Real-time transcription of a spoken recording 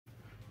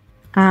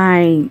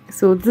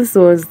So this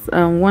was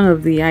one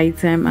of the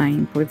item I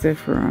imported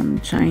from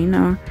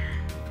China,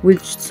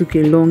 which took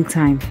a long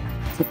time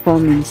to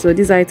come in. So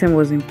this item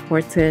was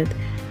imported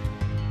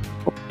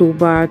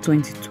October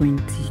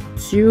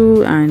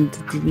 2022 and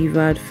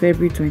delivered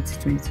February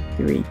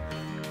 2023.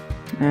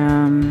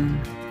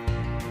 Um,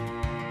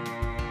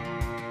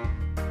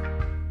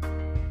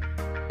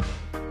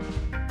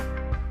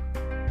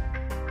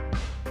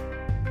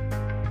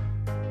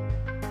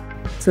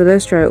 so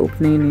let's try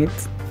opening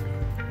it.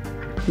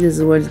 This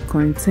is what it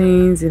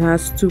contains. It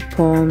has two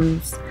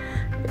pumps,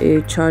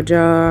 a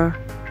charger,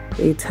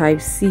 a Type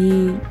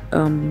C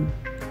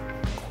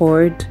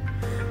cord,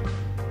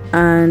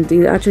 and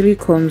it actually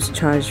comes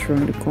charged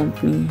from the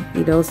company.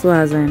 It also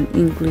has an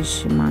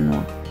English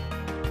manual.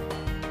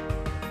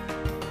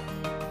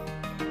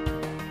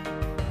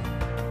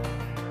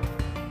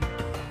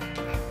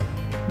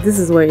 This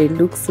is what it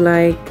looks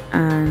like,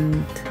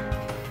 and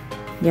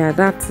yeah,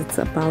 that's it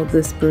about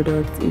this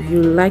product. If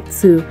you like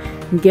to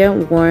get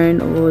one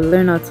or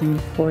learn how to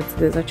import,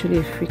 there's actually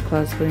a free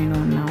class going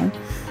on now.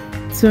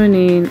 Tune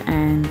in,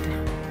 and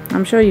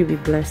I'm sure you'll be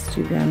blessed.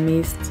 You'll be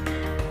amazed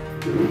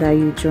that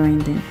you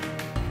joined in.